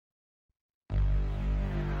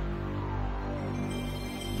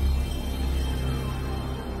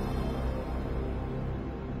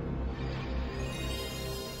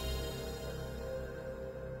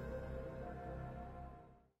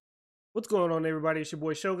What's going on, everybody? It's your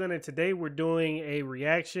boy Shogun, and today we're doing a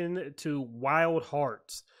reaction to Wild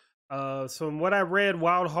Hearts. So from what I read,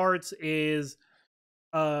 Wild Hearts is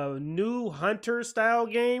a new hunter style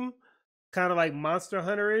game, kind of like Monster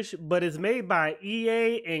Hunter-ish, but it's made by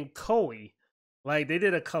EA and Koei. Like, they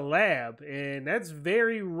did a collab, and that's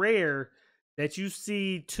very rare that you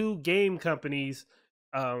see two game companies,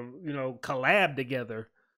 collab together.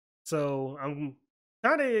 So I'm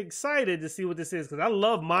kind of excited to see what this is because I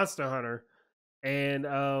love Monster Hunter, and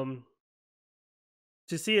to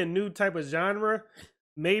see a new type of genre.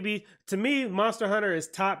 Maybe to me, Monster Hunter is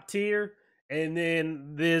top tier, and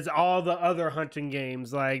then there's all the other hunting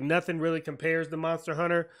games. Like, nothing really compares to Monster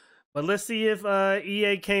Hunter. But let's see if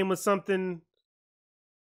EA came with something.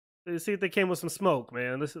 Let's see if they came with some smoke,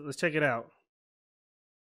 man. Let's check it out.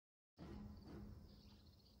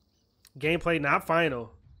 Gameplay not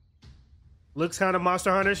final. Looks kind of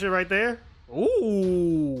Monster Hunter shit right there.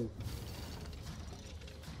 Ooh.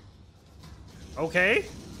 Okay.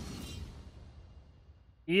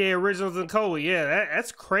 EA Originals and Koei. Yeah,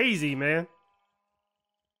 that's crazy, man.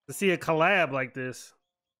 To see a collab like this.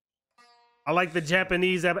 I like the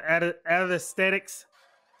Japanese aesthetics.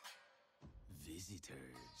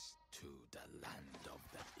 Visitors to the land of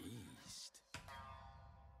the East.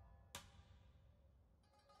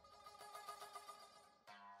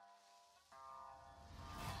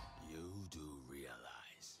 You do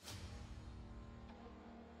realize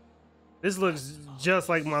This looks just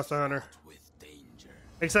like Monster Hunter.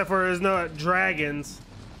 Except for there's no dragons.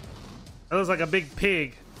 That looks like a big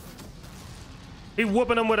pig. He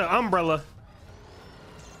whooping them with an umbrella.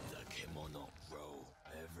 the kimono grow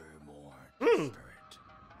ever more desperate.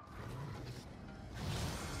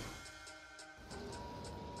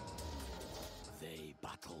 They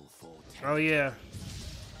battle for Oh yeah.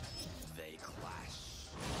 They clash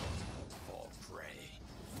for prey.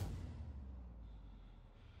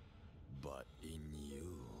 But in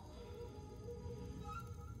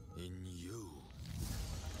you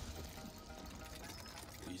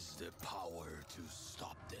is the power to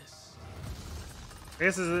stop this.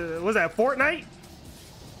 This is was that Fortnite?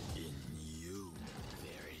 In you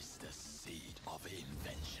there is the seed of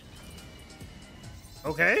invention.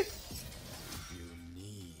 Okay. You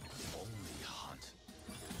need only hunt.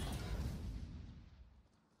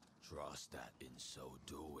 Trust that in so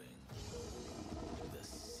doing, the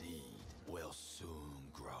seed will soon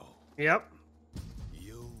grow. Yep.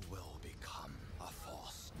 You will become a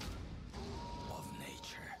force of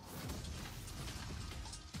nature.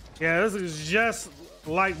 Yeah, this is just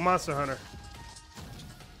like Monster Hunter.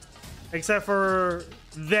 Except for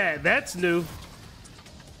that. That's new.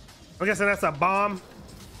 I'm guessing that's a bomb.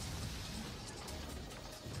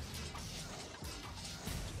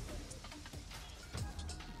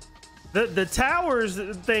 The towers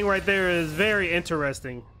thing right there is very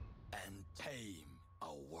interesting. And tame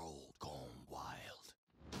a world gone wild.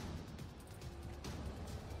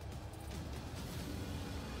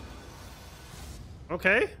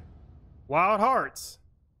 Okay. Wild Hearts.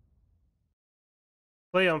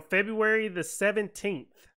 Play on February the 17th.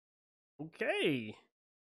 Okay.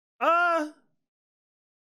 That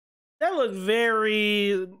looked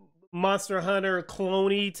very Monster Hunter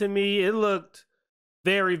clone-y to me. It looked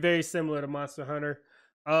very, very similar to Monster Hunter.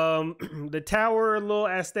 The tower little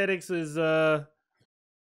aesthetics is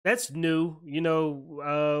that's new. You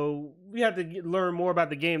know, we have to learn more about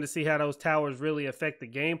the game to see how those towers really affect the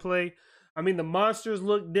gameplay. I mean, the monsters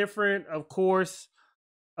look different, of course.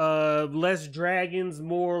 Less dragons,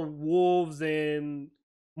 more wolves, and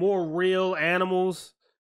more real animals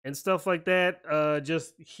and stuff like that.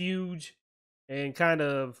 Just huge and kind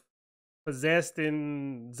of possessed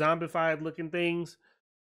and zombified looking things.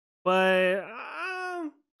 But I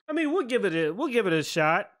mean, we'll give it a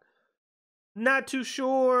shot. Not too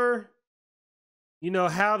sure,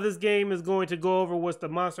 how this game is going to go over with the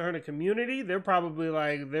Monster Hunter community. They're probably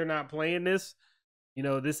like, they're not playing this.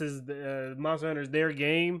 This is the Monster Hunter's their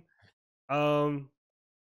game.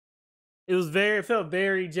 It felt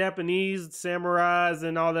very Japanese, samurais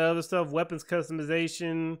and all the other stuff, weapons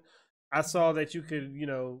customization. I saw that you could,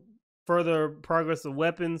 further progress of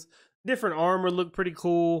weapons. Different armor looked pretty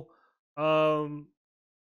cool. Yeah,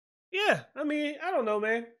 I mean, I don't know,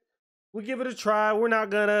 man. We'll give it a try. We're not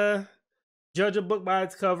gonna judge a book by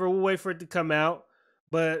its cover. We'll wait for it to come out.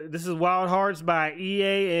 But this is Wild Hearts by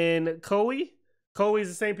EA and Koei. Koei is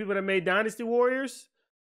the same people that made Dynasty Warriors.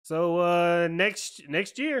 So next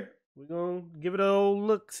year, we're gonna give it a old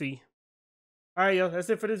look-see. All right, yo, that's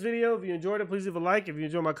it for this video. If you enjoyed it, please leave a like. If you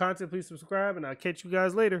enjoy my content, please subscribe, and I'll catch you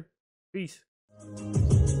guys later. Peace.